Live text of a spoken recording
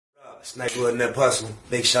Snakewood and that Hustle.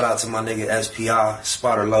 Big shout out to my nigga SPI,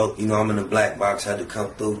 Spotter Low. You know I'm in the black box, had to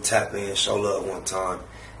come through, tap in, show love one time.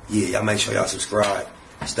 Yeah, y'all make sure y'all subscribe.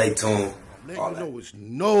 Stay tuned. All that. It's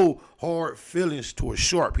no hard feelings towards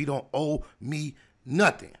Sharp. He don't owe me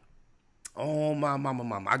nothing. Oh my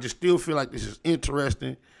mama. I just still feel like this is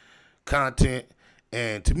interesting content.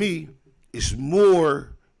 And to me, it's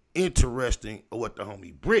more interesting of what the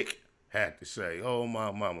homie Bricc had to say. Oh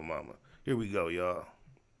my mama. Here we go, y'all.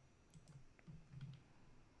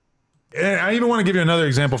 And I even want to give you another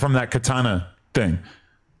example from that Katana thing.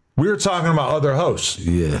 We were talking about other hosts.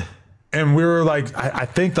 Yeah. And we were like, I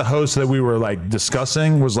think the host that we were like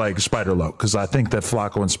discussing was like Spider Loke, because I think that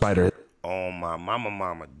Flacco and Spider. Oh my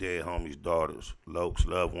mama, dead homies, daughters, Lokes,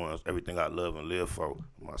 loved ones, everything I love and live for,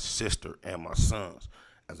 my sister and my sons.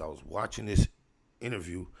 As I was watching this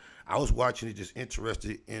interview, I was watching it just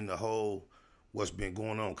interested in the whole what's been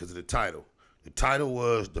going on because of the title. The title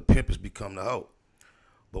was The Pimp Has Become the Hoe.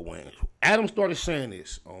 But when Adam started saying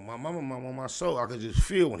this, on my mama, on my soul, I could just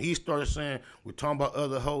feel when he started saying, we're talking about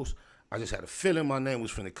other hosts, I just had a feeling my name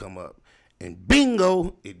was finna come up. And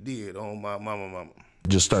bingo, it did on my mama.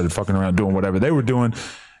 Just started fucking around doing whatever they were doing.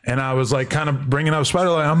 And I was like kind of bringing up Spider.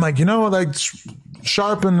 I'm like, you know, like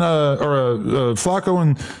Sharp and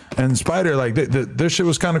Flacco and Spider, like their shit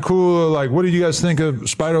was kind of cool. Like, what did you guys think of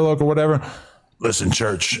Spider Loke or whatever? Listen,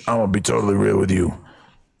 Church, I'm going to be totally real with you.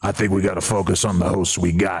 I think we got to focus on the hosts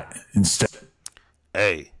we got instead.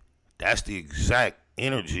 Hey, that's the exact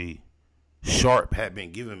energy Sharp had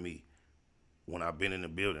been giving me when I've been in the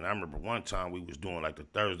building. I remember one time we was doing like the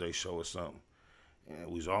Thursday show or something, and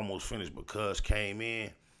we was almost finished, but Cuz came in,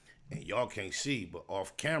 and y'all can't see, but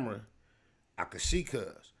off camera, I could see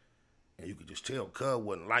Cuz. And you could just tell Cuz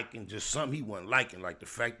wasn't liking, just something he wasn't liking, like the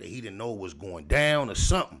fact that he didn't know what was going down or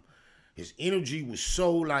something. His energy was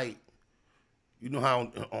so like, you know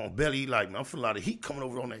how on Belly, like, man, I'm feeling a lot of heat coming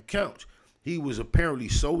over on that couch. He was apparently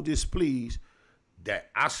so displeased that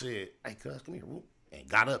I said, hey, Cuz, come here, whoop, and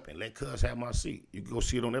got up and let Cuz have my seat. You can go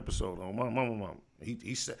see it on the episode on my mama.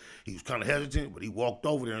 He said he was kind of hesitant, but he walked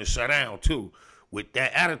over there and sat down too. With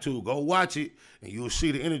that attitude, go watch it, and you'll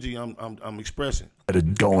see the energy I'm expressing.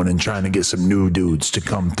 Going and trying to get some new dudes to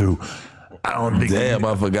come through. I don't think. Damn,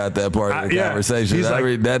 I forgot that part of the conversation.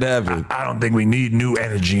 That happened. I don't think we need new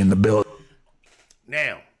energy in the building.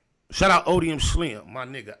 Now, shout out Odium Slim, my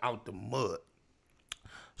nigga out the mud.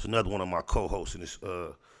 It's another one of my co-hosts in this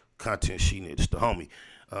content sheet. It's the homie.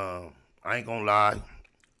 I ain't gonna lie.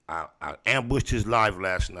 I ambushed his live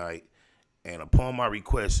last night, and upon my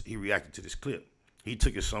request, he reacted to this clip. He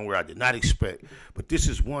took it somewhere I did not expect. But this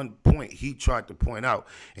is one point he tried to point out,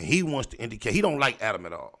 and he wants to indicate he don't like Adam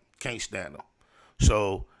at all. Can't stand him.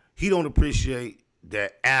 So he don't appreciate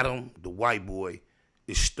that Adam, the white boy,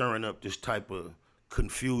 is stirring up this type of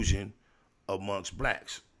confusion amongst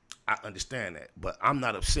blacks. I understand that, but I'm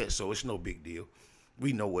not upset, so it's no big deal.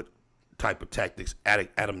 We know what type of tactics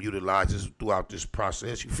Adam utilizes throughout this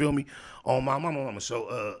process. You feel me? On my mama.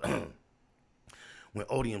 So when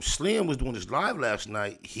Odium Slim was doing his live last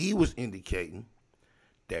night, he was indicating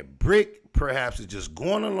that Bricc perhaps is just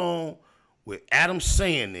going along with Adam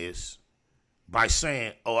saying this by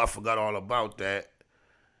saying, oh, I forgot all about that.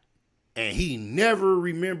 And he never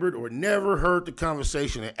remembered or never heard the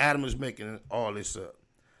conversation that Adam is making all this up.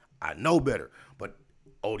 I know better. But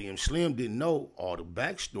Odium Slim didn't know all the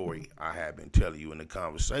backstory I have been telling you in the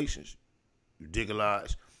conversations. You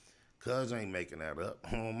digitalize. Cuz ain't making that up.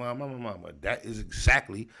 Oh, my mama. That is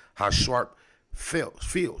exactly how Sharp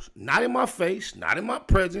feels. Not in my face, not in my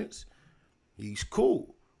presence. He's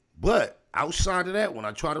cool. But outside of that, when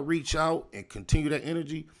I try to reach out and continue that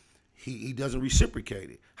energy, he doesn't reciprocate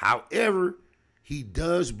it. However, he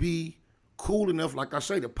does be cool enough, like I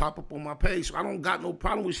say, to pop up on my page. So I don't got no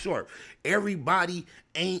problem with Sharp. Everybody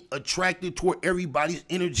ain't attracted toward everybody's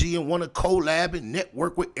energy and want to collab and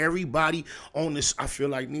network with everybody on this. I feel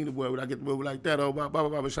like Nina, boy, when I get the movie like that, oh, blah, blah,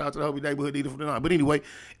 blah, shout out to the Hobie Neighborhood Nina for the night. But anyway,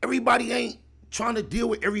 everybody ain't trying to deal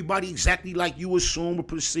with everybody exactly like you assume or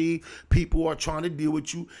perceive. People are trying to deal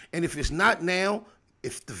with you. And if it's not now,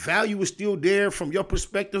 if the value is still there from your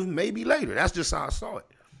perspective, maybe later. That's just how I saw it.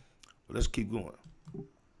 But let's keep going.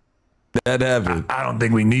 That happened. I don't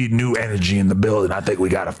think we need new energy in the building. I think we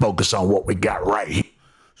got to focus on what we got right here.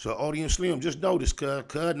 So Odium Slim, just notice,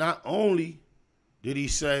 cuz not only did he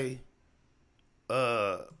say,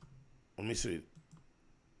 let me see.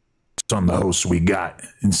 On the hosts we got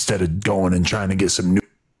instead of going and trying to get some new.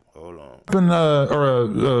 Hold on.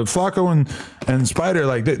 Flacco and Spider,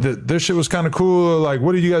 like their shit was kind of cool. Like,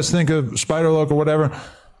 what did you guys think of Spider Loke or whatever?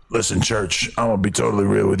 Listen, Church, I'm gonna be totally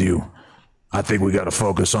real with you. I think we got to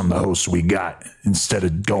focus on the hosts we got instead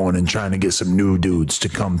of going and trying to get some new dudes to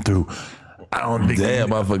come through. I don't think.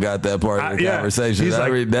 Damn, I forgot that part of the conversation.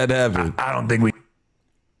 That happened. I don't think we.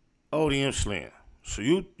 ODM Slim. So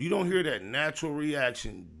you don't hear that natural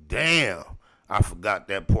reaction. Damn, I forgot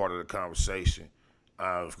that part of the conversation.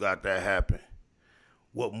 I forgot that happened.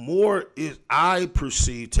 What more is I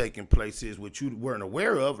perceive taking place is what you weren't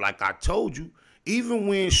aware of. Like I told you, even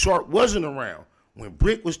when Sharp wasn't around, when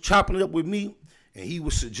Bricc was chopping it up with me, and he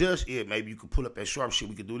would suggest, yeah, maybe you could pull up that Sharp shit,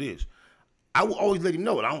 we could do this. I would always let him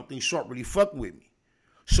know that I don't think Sharp really fucking with me.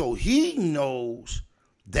 So he knows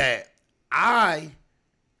that I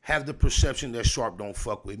have the perception that Sharp don't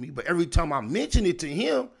fuck with me. But every time I mention it to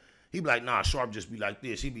him, he be like, nah, Sharp just be like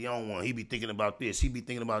this. He be on one. He be thinking about this. He be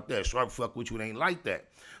thinking about that. Sharp fuck with you. It ain't like that.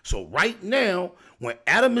 So right now, when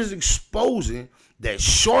Adam is exposing that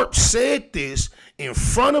Sharp said this in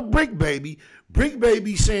front of Bricc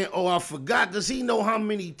Baby saying, oh, I forgot, because he know how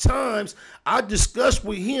many times I discussed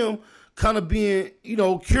with him kind of being,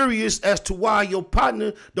 curious as to why your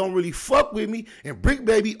partner don't really fuck with me. And Bricc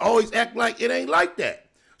Baby always act like it ain't like that.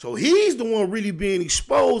 So he's the one really being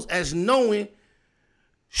exposed as knowing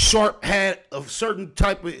Sharp had a certain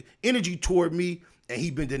type of energy toward me, and he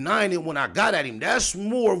been denying it when I got at him. That's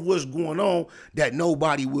more of what's going on that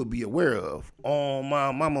nobody will be aware of. Oh,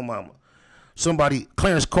 my mama. Somebody,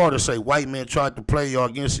 Clarence Carter say, white man tried to play y'all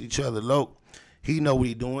against each other. Look, he know what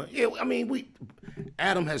he doing. Yeah, I mean,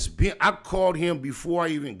 Adam has been, I called him before I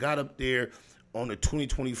even got up there on the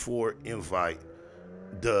 2024 invite,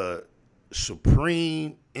 the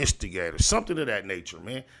supreme instigator, something of that nature,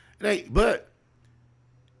 man. But,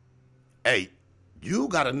 hey, you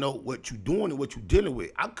got to know what you're doing and what you're dealing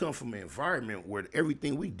with. I come from an environment where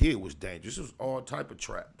everything we did was dangerous. It was all type of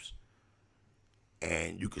traps.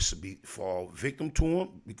 And you could fall victim to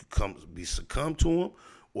them, you could succumb to them,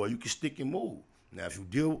 or you can stick and move. Now, if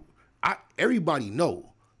you everybody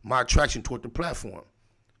know my attraction toward the platform.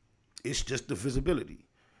 It's just the visibility.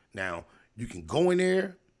 Now, you can go in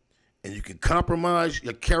there and you can compromise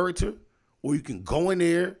your character, or you can go in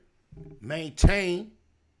there, maintain,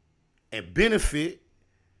 and benefit,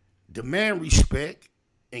 demand respect,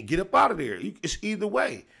 and get up out of there. It's either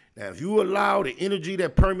way. Now, if you allow the energy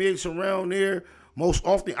that permeates around there, most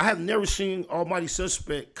often, I have never seen Almighty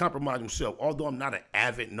Suspect compromise himself, although I'm not an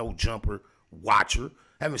avid no-jumper watcher.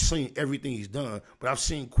 I haven't seen everything he's done, but I've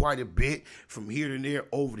seen quite a bit from here to there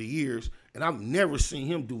over the years, and I've never seen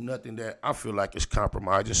him do nothing that I feel like is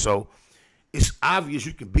compromising. So it's obvious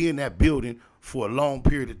you can be in that building for a long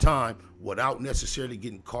period of time without necessarily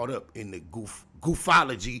getting caught up in the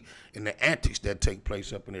goofology and the antics that take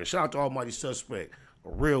place up in there. Shout out to Almighty Suspect,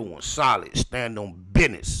 a real one, solid, stand on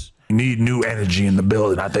business. Need new energy in the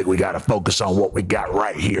building. I think we got to focus on what we got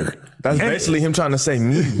right here. That's basically him trying to say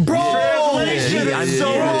me. Bro, translation is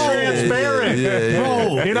so transparent.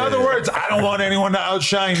 Bro, in other words, I don't want anyone to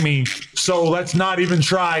outshine me, so let's not even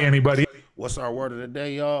try anybody. What's our word of the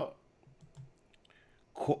day, y'all?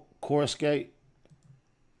 Coruscate,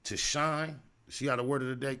 to shine. See how the word of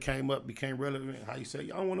the day came up, became relevant? How you say,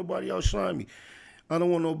 I don't want nobody outshine me. I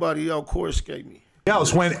don't want nobody out coruscate me.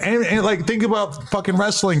 Else and like think about fucking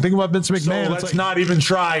wrestling, think about Vince McMahon. So let's not even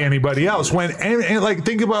try anybody else. Like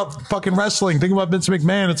think about fucking wrestling, think about Vince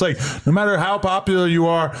McMahon. It's like no matter how popular you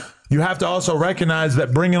are, you have to also recognize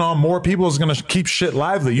that bringing on more people is going to keep shit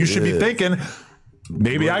lively. You should be thinking,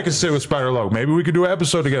 maybe I could sit with Spider Loc. Maybe we could do an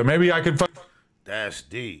episode together. Maybe I could. That's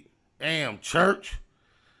deep. Damn, Church.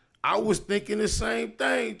 I was thinking the same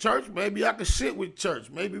thing, Church. Maybe I could sit with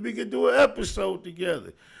Church. Maybe we could do an episode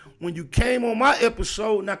together. When you came on my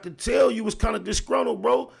episode, and I could tell you was kind of disgruntled,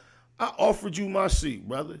 bro, I offered you my seat,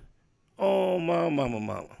 brother. Oh, my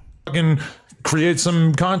mama. Fucking create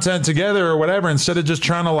some content together or whatever instead of just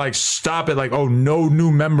trying to like stop it like, oh, no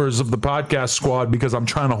new members of the podcast squad because I'm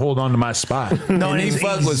trying to hold on to my spot. No, he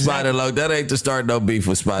fuck with Spider Loc. That ain't to start no beef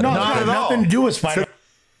with Spider Loc. No, not at all. Nothing to do with Spider.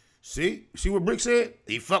 See what Bricc said?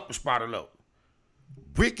 He fucked with Spider Loc.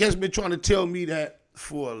 Bricc has been trying to tell me that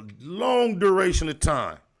for a long duration of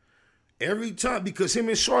time. Every time, because him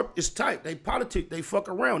and Sharp is tight. They politic, they fuck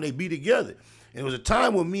around, they be together. And there was a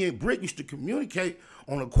time when me and Bricc used to communicate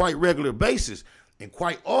on a quite regular basis. And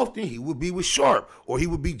quite often, he would be with Sharp, or he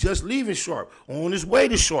would be just leaving Sharp, or on his way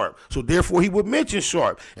to Sharp. So therefore, he would mention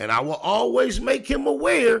Sharp. And I will always make him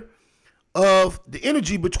aware of the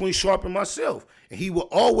energy between Sharp and myself. And he will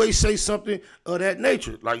always say something of that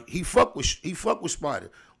nature. Like, he fuck with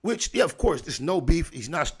Spider. Which, yeah, of course, there's no beef. He's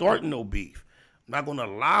not starting no beef. I'm not going to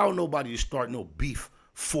allow nobody to start no beef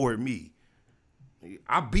for me.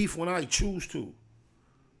 I beef when I choose to.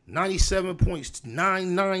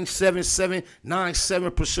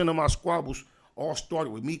 97.9977797% of my squabbles all started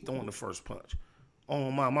with me throwing the first punch. Oh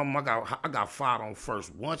my mama, I got fired on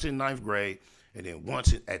first once in 9th grade and then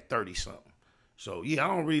once at 30-something. So yeah, I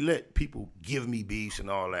don't really let people give me beefs and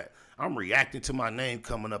all that. I'm reacting to my name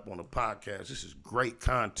coming up on the podcast. This is great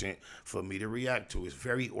content for me to react to. It's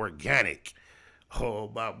very organic. Oh,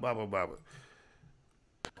 blah.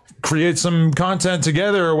 Create some content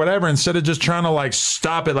together or whatever instead of just trying to like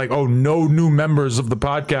stop it like, oh, no new members of the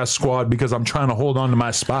podcast squad because I'm trying to hold on to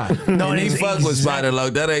my spot. No, he fuck with Spider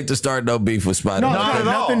Loc. That ain't to start no beef with Spider Loc. No, it got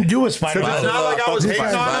nothing to do with Spider Loc. It's not like I was hating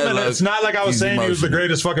on him, and it's not like I was saying he was the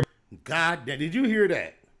greatest fucking. God damn, did you hear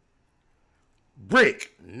that? Bricc,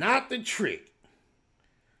 not the trick.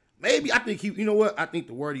 Maybe, I think you know what? I think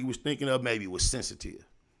the word he was thinking of maybe was sensitive.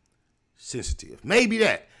 Sensitive. Maybe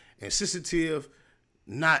that. And sensitive,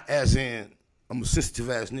 not as in, I'm a sensitive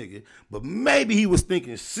ass nigga, but maybe he was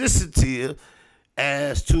thinking sensitive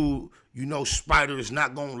as to, you know, Spider is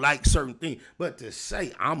not going to like certain things. But to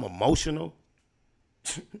say I'm emotional,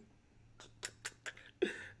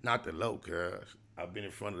 not the low, cuz I've been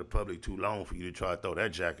in front of the public too long for you to try to throw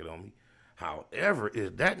that jacket on me. However,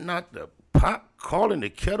 is that not the pot calling the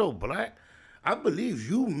kettle black? I believe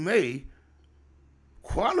you may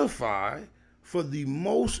qualify for the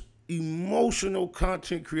most emotional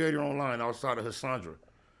content creator online outside of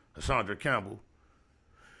Hassandra Campbell.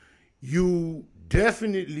 You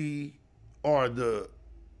definitely are the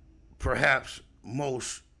perhaps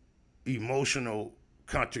most emotional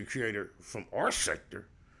content creator from our sector.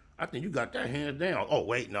 I think you got that hands down. Oh,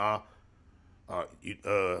 wait, nah.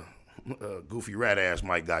 Goofy rat ass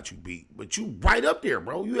Mike got you beat. But you right up there,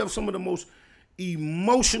 bro. You have some of the most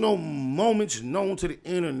emotional moments known to the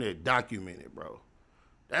internet documented, bro.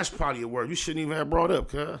 That's probably a word you shouldn't even have brought up,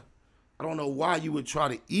 cuz. I don't know why you would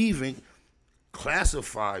try to even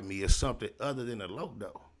classify me as something other than a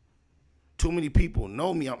logo. Too many people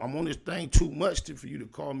know me. I'm on this thing too much for you to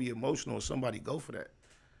call me emotional and somebody go for that.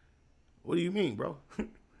 What do you mean, bro?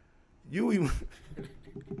 You even...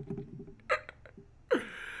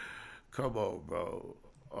 Come on, bro.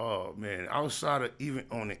 Oh, man. Outside of even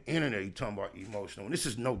on the internet, you talking about emotional. And this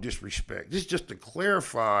is no disrespect. This is just to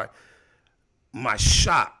clarify my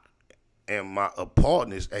shock and my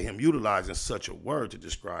appalledness at him utilizing such a word to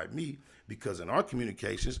describe me, because in our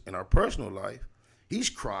communications, in our personal life, he's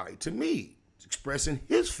cried to me, expressing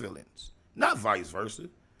his feelings, not vice versa.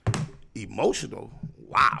 Emotional,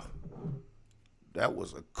 wow. That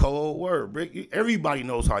was a cold word, Bricc. Everybody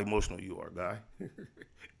knows how emotional you are, guy.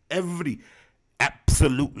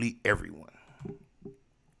 Absolutely everyone.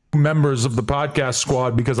 Members of the podcast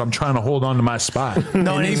squad because I'm trying to hold on to my spot.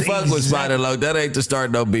 No, he fuck with Spider Loc. That ain't to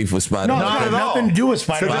start no beef with Spider Loc. No, it got nothing to do with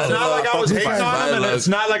Spider Loc. It's not like I was hating on him, and it's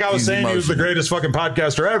not like I was saying he was the greatest fucking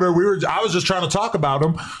podcaster ever. I was just trying to talk about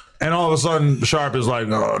him, and all of a sudden Sharp is like,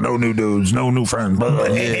 oh, no new dudes, no new friends.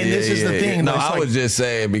 And this is the thing. No, I was just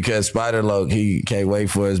saying because Spider Loc, he can't wait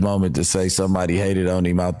for his moment to say somebody hated on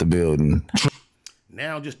him out the building.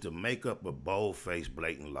 Now just to make up a bold-faced,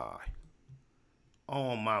 blatant lie.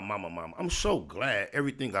 Oh, my mama. I'm so glad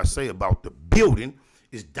everything I say about the building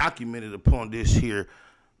is documented upon this here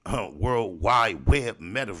World Wide Web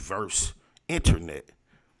metaverse internet.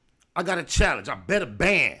 I got a challenge. I better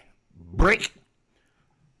ban Bricc.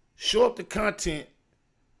 Show up the content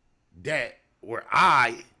that where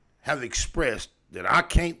I have expressed that I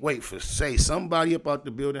can't wait for, say, somebody about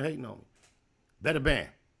the building hating on me. Better ban.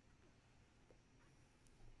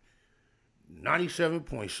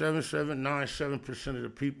 97.7797% of the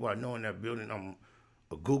people I know in that building, I'm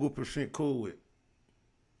a Google % cool with.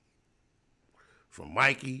 From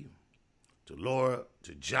Mikey, to Laura,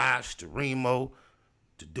 to Josh, to Remo,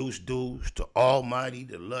 to Deuce, to Almighty,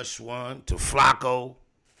 to Lush One, to Flacco.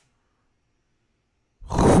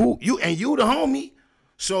 You the homie.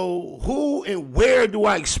 So who and where do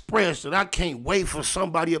I express that I can't wait for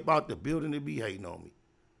somebody about the building to be hating on me?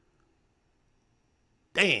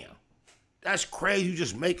 Damn. That's crazy. You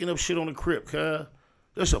just making up shit on the crib, cuz.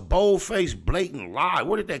 That's a bold-faced, blatant lie.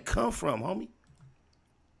 Where did that come from, homie?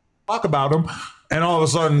 Talk about him, and all of a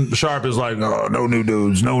sudden Sharp is like, oh, no new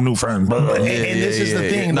dudes, no new friends. And this is the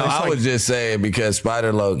thing. No, I was just saying because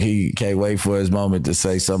Spider Loc, he can't wait for his moment to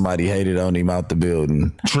say somebody hated on him out the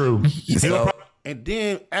building. True. And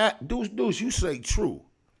then, Deuce, you say true.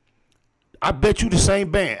 I bet you the same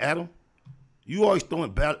band, Adam. You always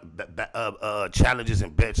throwing challenges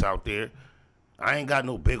and bets out there. I ain't got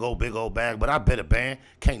no big old bag, but I bet a band.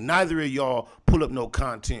 Can't neither of y'all pull up no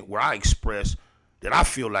content where I express that I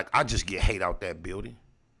feel like I just get hate out that building.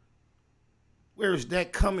 Where is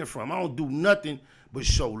that coming from? I don't do nothing but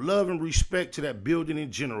show love and respect to that building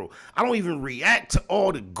in general. I don't even react to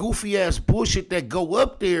all the goofy ass bullshit that go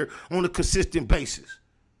up there on a consistent basis.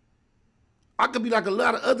 I could be like a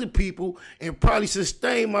lot of other people and probably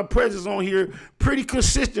sustain my presence on here pretty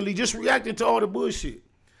consistently, just reacting to all the bullshit.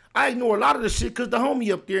 I ignore a lot of the shit because the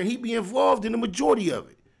homie up there and he be involved in the majority of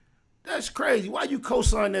it. That's crazy. Why you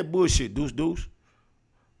co-sign that bullshit, Deuce?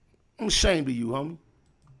 I'm ashamed of you, homie.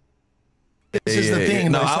 This is the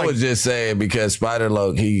thing. No, though. I was just saying because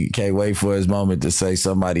Spider-Loc, he can't wait for his moment to say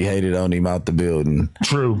somebody hated on him out the building.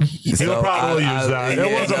 True. He'll probably use that.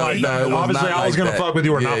 It wasn't like that. Obviously, I was going to fuck with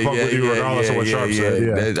you or not fuck with you regardless of what Sharp said.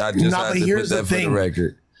 Yeah. I just had to put that for the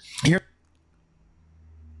record.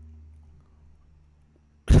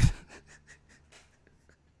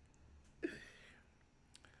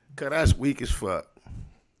 Cause that's weak as fuck.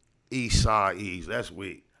 East side East, that's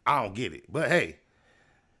weak. I don't get it. But hey,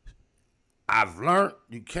 I've learned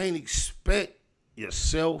you can't expect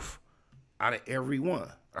yourself out of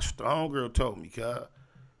everyone. That's what the homegirl told me, cuz.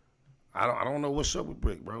 I don't know what's up with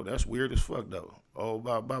Bricc, bro. That's weird as fuck though. Oh,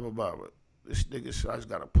 blah. But this nigga said I just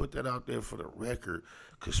gotta put that out there for the record.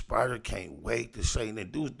 Cause Spider can't wait to say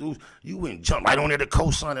that dudes, you wouldn't jump right on there to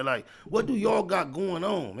co-sign it. Like, what do y'all got going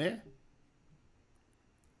on, man?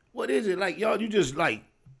 What is it? Like, y'all, you just, like,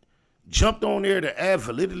 jumped on there to add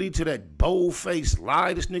validity to that bold-faced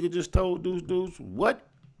lie this nigga just told dudes? What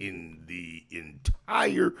in the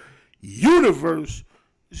entire universe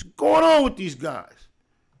is going on with these guys?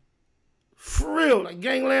 For real, like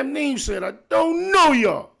Gangland Neem said, I don't know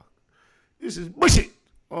y'all. This is bullshit.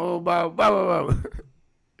 Oh, blah.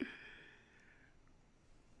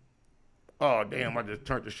 Oh, damn, I just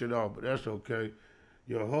turned the shit off, but that's okay.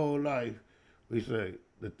 Your whole life, we say,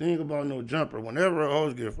 the thing about no jumper, whenever a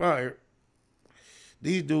host get fired,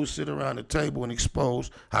 these dudes sit around the table and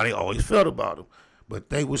expose how they always felt about him.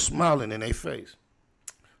 But they was smiling in their face.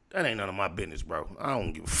 That ain't none of my business, bro. I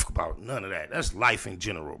don't give a fuck about none of that. That's life in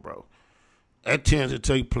general, bro. That tends to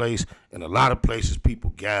take place in a lot of places.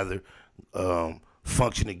 People gather,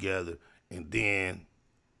 function together, and then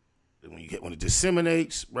when it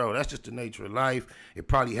disseminates, bro, that's just the nature of life. It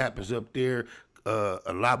probably happens up there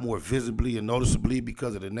a lot more visibly and noticeably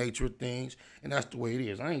because of the nature of things, and that's the way it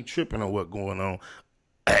is. I ain't tripping on what's going on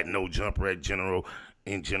at No Jumper in general,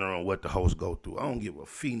 what the hosts go through. I don't give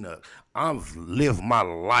a nut. I've lived my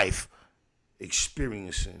life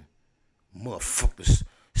experiencing motherfuckers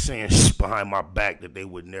saying shit behind my back that they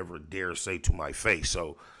would never dare say to my face.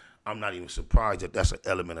 So I'm not even surprised that that's an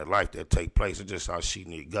element of life that take place. It's just how she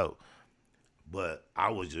need to go. But I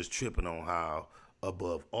was just tripping on how,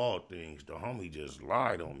 above all things, the homie just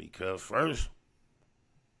lied on me. Cause first,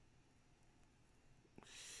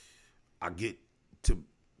 I get to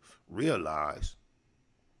realize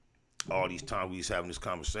all these times we was having these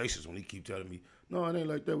conversations when he keep telling me, no, it ain't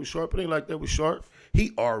like that with Sharp. It ain't like that with Sharp.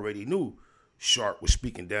 He already knew Sharp was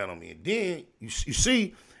speaking down on me. And then, you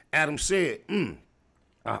see, Adam said,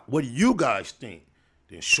 what do you guys think?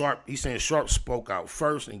 Then Sharp, he's saying Sharp spoke out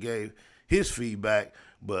first and gave his feedback,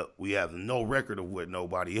 but we have no record of what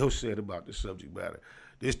nobody else said about the subject matter.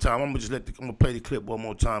 This time, I'm gonna play the clip one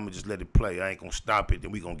more time and just let it play. I ain't gonna stop it,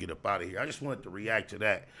 then we gonna get up out of here. I just wanted to react to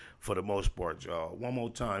that for the most part, y'all. One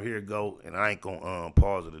more time, here it go, and I ain't gonna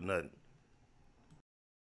pause it or nothing.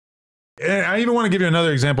 And I even want to give you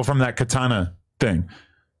another example from that Katana thing.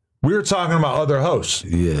 We were talking about other hosts.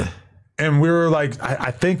 Yeah. And we were like,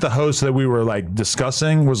 I think the host that we were like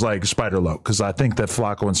discussing was like Spider-Loc, because I think that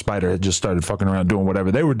Flacco and Spider had just started fucking around doing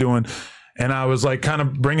whatever they were doing. And I was like kind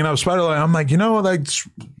of bringing up Spider-Loc. I'm like, you know, like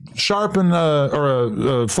Sharp and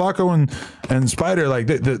Flacco and Spider, like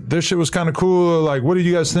this shit was kind of cool. Like, what do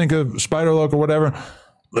you guys think of Spider-Loc or whatever?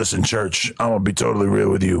 Listen, Church, I'm going to be totally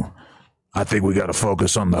real with you. I think we got to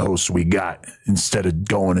focus on the hosts we got instead of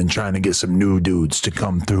going and trying to get some new dudes to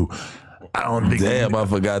come through. I don't think. Damn, I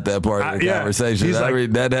forgot that part of the conversation.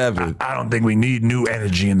 That happened. I don't think we need new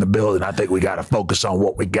energy in the building. I think we got to focus on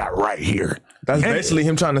what we got right here. That's basically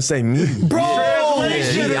him trying to say me. Bro,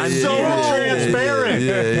 translation is so transparent.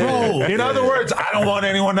 Bro, in other words, I don't want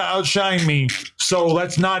anyone to outshine me, so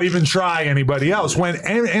let's not even try anybody else.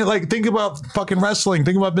 And like, think about fucking wrestling.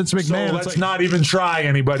 Think about Vince McMahon. So let's not even try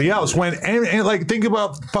anybody else. Like, think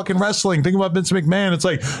about fucking wrestling. Think about Vince McMahon. It's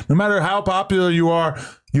like, no matter how popular you are,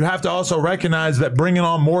 you have to also recognize that bringing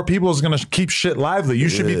on more people is going to keep shit lively. You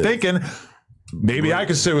should be thinking, maybe I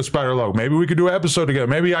could sit with Spider Loc. Maybe we could do an episode together.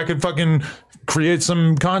 Maybe I could fucking create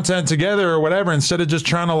some content together or whatever, instead of just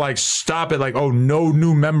trying to like stop it like, oh, no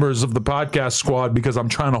new members of the podcast squad because I'm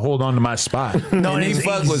trying to hold on to my spot. No, and he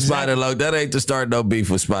fuck with Spider Loc. That ain't to start no beef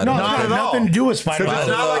with Spider Loc. No, it got nothing to do with Spider Loc. It's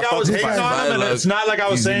not like I was hating on him, and it's not like I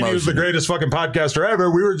was saying he was the greatest fucking podcaster ever.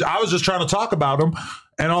 I was just trying to talk about him.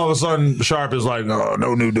 And all of a sudden, Sharp is like, oh,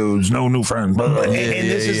 no new dudes, no new friends. And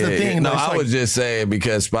this is the thing. No, I was just saying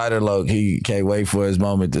because Spider Loc, he can't wait for his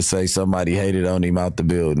moment to say somebody hated on him out the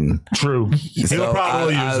building. True. He'll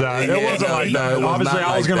probably use that. It wasn't like that. Obviously,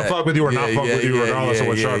 I was going to fuck with you or not fuck with you regardless of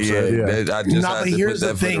what Sharp said. Yeah. I just had to put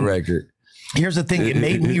that for the record. Here's the thing. It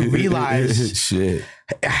made me realize shit.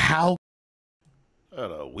 How.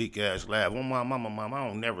 That a weak ass laugh. On my mama, I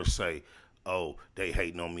don't never say, oh, they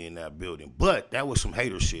hating on me in that building. But that was some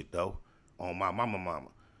hater shit, though, on my mama.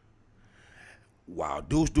 While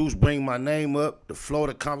Deuce bring my name up, the flow of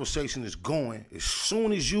the conversation is going. As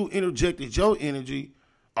soon as you interjected your energy,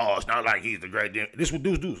 oh, it's not like he's the greatest. This was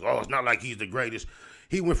Deuce. Oh, it's not like he's the greatest.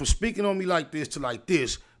 He went from speaking on me like this to like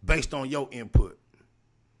this based on your input.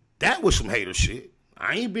 That was some hater shit.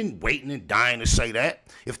 I ain't been waiting and dying to say that.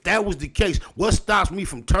 If that was the case, what stops me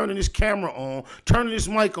from turning this camera on, turning this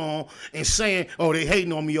mic on, and saying, oh, they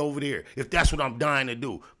hating on me over there, if that's what I'm dying to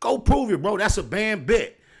do? Go prove it, bro. That's a band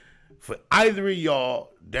for either of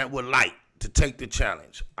y'all that would like to take the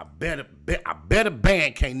challenge. I bet a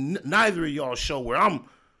band can't neither of y'all show where I'm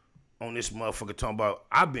on this motherfucker talking about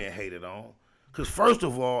I've been hated on. Because first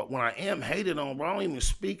of all, when I am hated on, bro, I don't even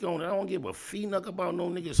speak on it. I don't give a fee-nuck about no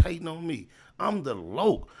niggas hating on me. I'm the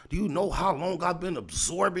Loc. Do you know how long I've been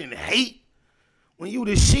absorbing hate? When you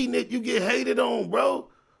the shit, you get hated on, bro.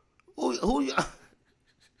 Who you?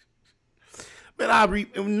 Man, I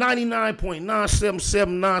read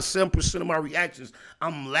 99.97797% of my reactions,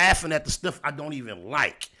 I'm laughing at the stuff I don't even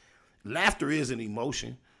like. Laughter is an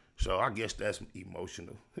emotion, so I guess that's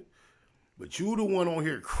emotional. But you the one on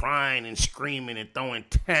here crying and screaming and throwing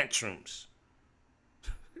tantrums.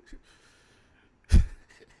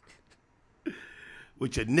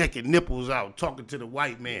 With your naked nipples out, talking to the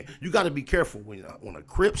white man. You got to be careful when a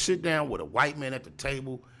Crip sit down with a white man at the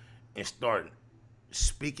table and start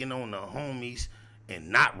speaking on the homies and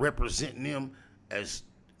not representing them as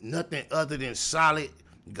nothing other than solid.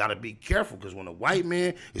 You got to be careful, because when a white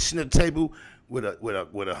man is sitting at the table with a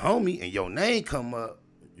homie and your name come up,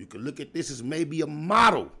 you can look at this as maybe a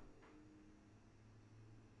model.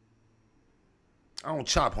 I don't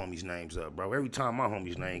chop homies' names up, bro. Every time my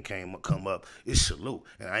homie's name come up, it's salute.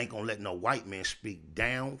 And I ain't gonna let no white man speak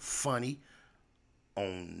down, funny,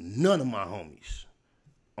 on none of my homies.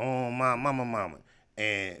 On my mama.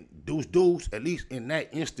 And Deuce, at least in that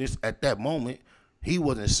instance, at that moment, he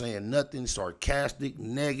wasn't saying nothing sarcastic,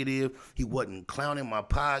 negative. He wasn't clowning my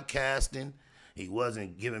podcasting. He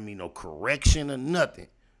wasn't giving me no correction or nothing.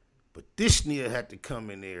 But this nigga had to come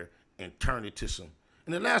in there and turn it to some.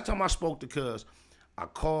 And the last time I spoke to Cuz, I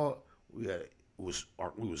called. We was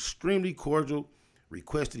extremely cordial.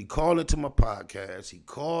 Requested he call into my podcast. He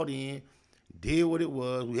called in, did what it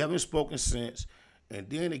was. We haven't spoken since. And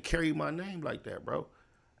then they carried my name like that, bro.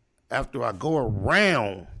 After I go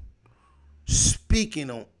around speaking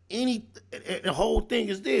on any, and the whole thing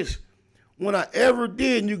is this. When I ever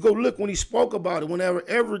did, and you go look when he spoke about it, whenever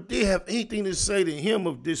I ever did have anything to say to him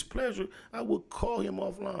of displeasure, I would call him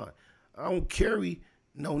offline. I don't carry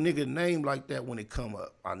no nigga name like that when it come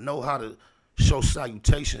up. I know how to show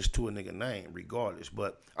salutations to a nigga name regardless,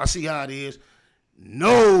 but I see how it is.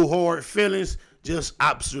 No hard feelings, just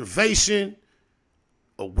observation,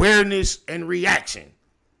 awareness, and reaction.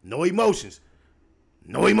 No emotions.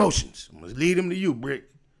 No emotions. I'm going to lead them to you, Bricc.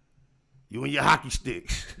 You and your hockey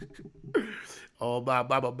sticks. Oh, bye.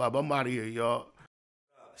 I'm out of here, y'all.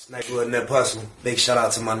 Snakewood and that Hustle. Big shout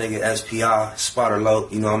out to my nigga SPI, Spider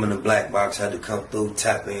Loc. You know, I'm in the black box. Had to come through,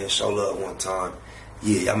 tap in, show love one time.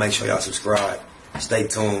 Yeah, y'all make sure y'all subscribe. Stay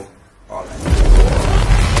tuned. All that.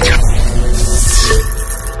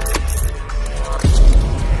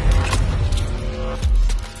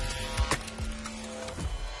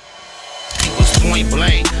 Point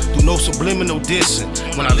blank, through no subliminal dissing.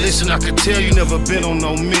 When I listen, I can tell you never been on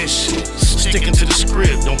no mission. Sticking to the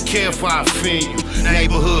script, don't care if I offend you.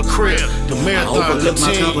 Neighborhood crib, the marathon I overlook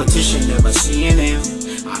my competition, never seeing them.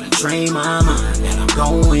 I done train my mind that I'm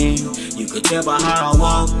going. You could tell by how I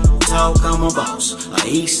walk, talk, I'm a boss. A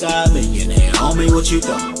east side millionaire, homie, what you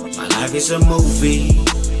thought? My life is a movie.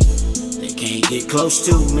 They can't get close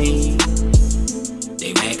to me.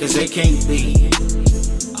 They mad cause they can't be.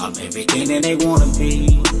 I'm everything that they wanna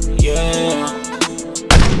be, yeah.